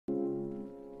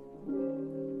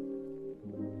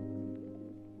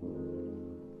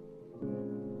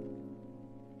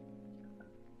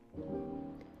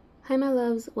Hi my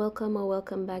loves, welcome or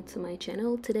welcome back to my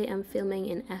channel. Today I'm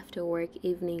filming an after work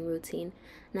evening routine.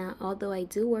 Now although I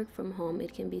do work from home,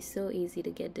 it can be so easy to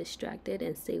get distracted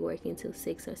and stay working till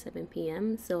 6 or 7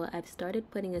 p.m. So I've started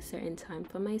putting a certain time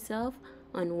for myself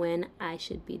on when I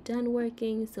should be done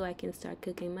working so I can start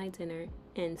cooking my dinner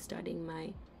and starting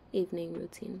my evening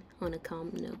routine on a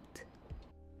calm note.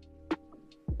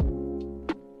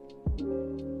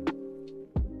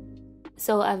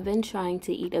 So I've been trying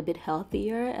to eat a bit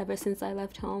healthier ever since I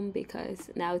left home because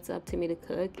now it's up to me to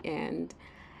cook, and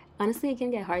honestly it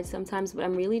can get hard sometimes, but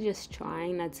I'm really just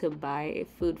trying not to buy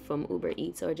food from Uber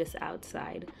Eats or just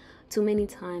outside too many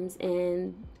times.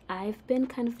 And I've been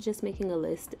kind of just making a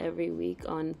list every week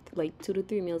on like 2 to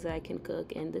 3 meals that I can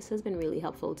cook, and this has been really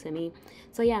helpful to me.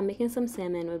 So yeah, I'm making some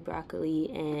salmon with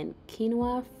broccoli and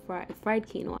quinoa, fried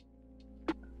quinoa.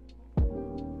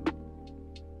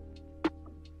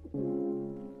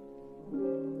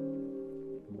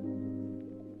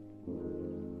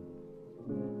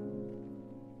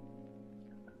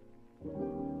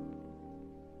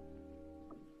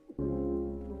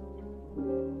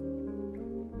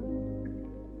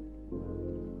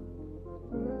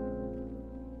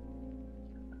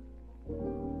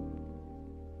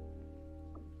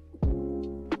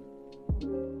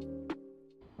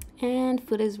 And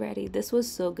food is ready. This was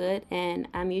so good, and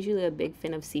I'm usually a big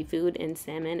fan of seafood, and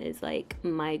salmon is like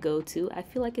my go-to. I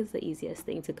feel like it's the easiest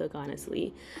thing to cook,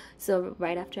 honestly. So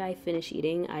right after I finish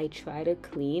eating, I try to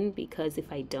clean, because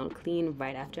if I don't clean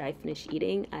right after I finish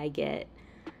eating, I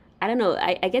don't know,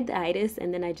 I get the itis,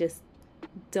 and then I just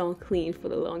don't clean for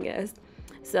the longest.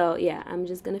 So yeah, I'm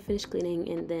just gonna finish cleaning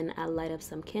and then I'll light up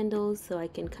some candles so I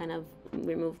can kind of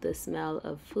remove the smell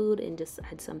of food and just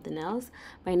add something else.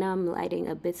 Right now I'm lighting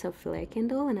a bits of flare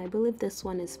candle, and I believe this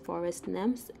one is forest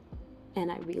nymphs,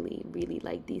 and I really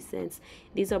like these scents.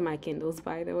 These are my candles,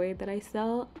 by the way, that I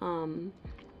sell.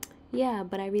 Yeah,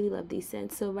 but I really love these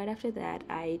scents. So right after that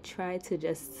I try to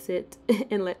just sit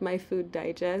and let my food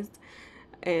digest,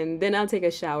 and then I'll take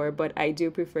a shower. But I do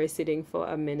prefer sitting for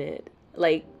a minute,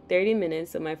 like 30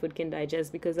 minutes, so my food can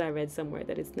digest, because I read somewhere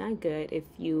that it's not good if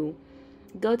you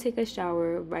go take a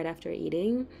shower right after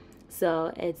eating.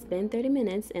 So it's been 30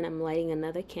 minutes and I'm lighting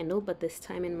another candle, but this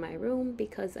time in my room,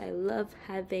 because I love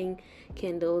having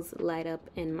candles light up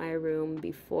in my room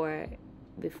before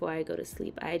I go to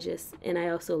sleep. And I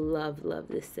also love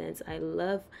this scent. I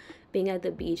love being at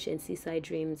the beach, and Seaside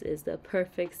Dreams is the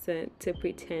perfect scent to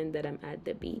pretend that I'm at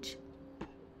the beach.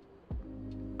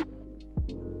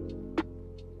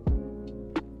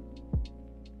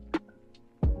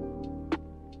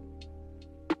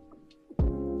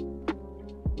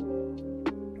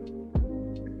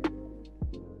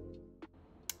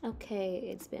 Okay,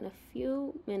 it's been a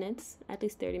few minutes, at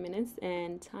least 30 minutes,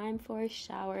 and time for a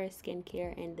shower,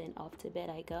 skincare, and then off to bed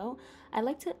I go. I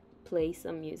like to play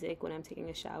some music when I'm taking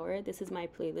a shower. This is my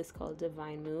playlist called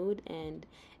Divine Mood, and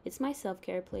it's my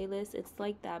self-care playlist. It's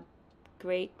like that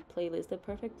great playlist, the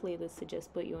perfect playlist to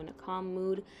just put you in a calm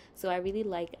mood. So I really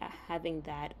like having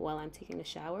that while I'm taking a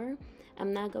shower.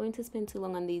 I'm not going to spend too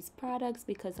long on these products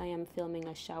because I am filming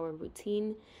a shower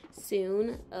routine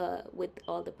soon with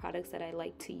all the products that I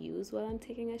like to use while I'm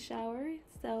taking a shower.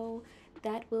 So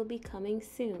that will be coming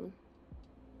soon.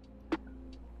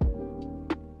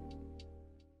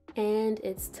 And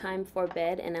it's time for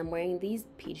bed, and I'm wearing these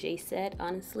PJ set.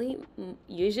 Honestly,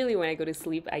 usually when I go to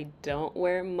sleep I don't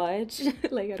wear much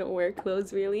like I don't wear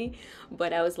clothes really,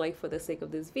 but I was like, for the sake of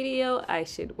this video I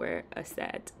should wear a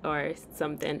set or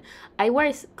something. I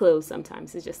wear clothes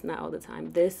sometimes, it's just not all the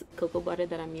time. This cocoa butter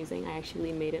that I'm using, I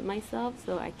actually made it myself,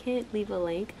 so I can't leave a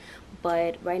link.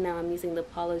 But right now I'm using the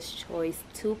Paula's Choice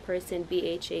 2%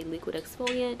 BHA liquid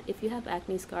exfoliant. If you have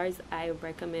acne scars, I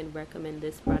recommend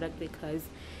this product because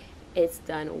it's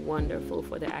done wonderful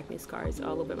for the acne scars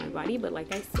all over my body. But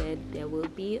like I said, there will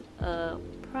be a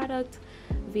product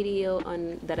video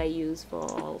on that I use for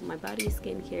all my body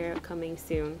skincare coming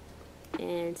soon,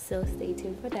 and so stay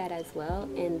tuned for that as well.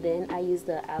 And then I use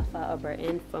the Alpha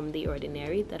Arbutin from The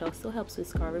Ordinary, that also helps with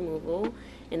scar removal.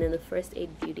 And then the First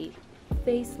Aid Beauty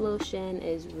face lotion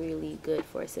is really good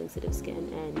for sensitive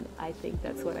skin, and I think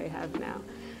that's what I have now.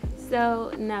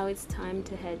 So now it's time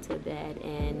to head to bed,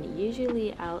 and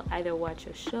usually I'll either watch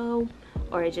a show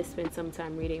or I just spend some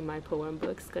time reading my poem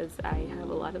books, because I have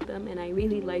a lot of them and I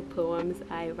really like poems.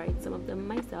 I write some of them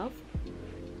myself.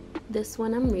 This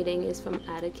one I'm reading is from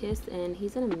Atticus, and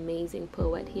he's an amazing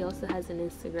poet. He also has an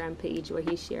Instagram page where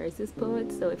he shares his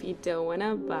poets, so if you don't want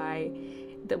to buy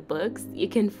the books, you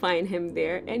can find him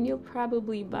there, and you'll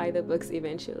probably buy the books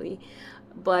eventually.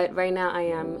 But right now I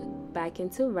am back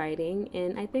into writing,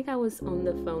 and I think I was on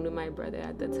the phone with my brother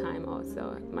at the time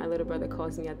also. My little brother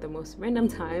calls me at the most random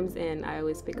times, and I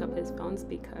always pick up his phones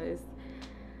because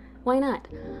why not?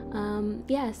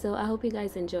 Yeah, so I hope you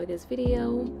guys enjoyed this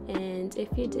video, and if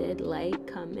you did, like,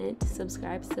 comment,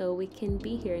 subscribe so we can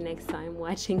be here next time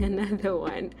watching another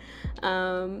one.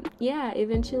 Yeah,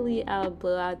 eventually I'll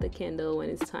blow out the candle when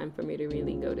it's time for me to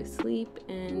really go to sleep,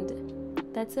 and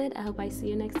that's it. I hope I see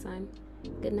you next time.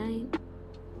 Good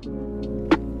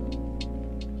night.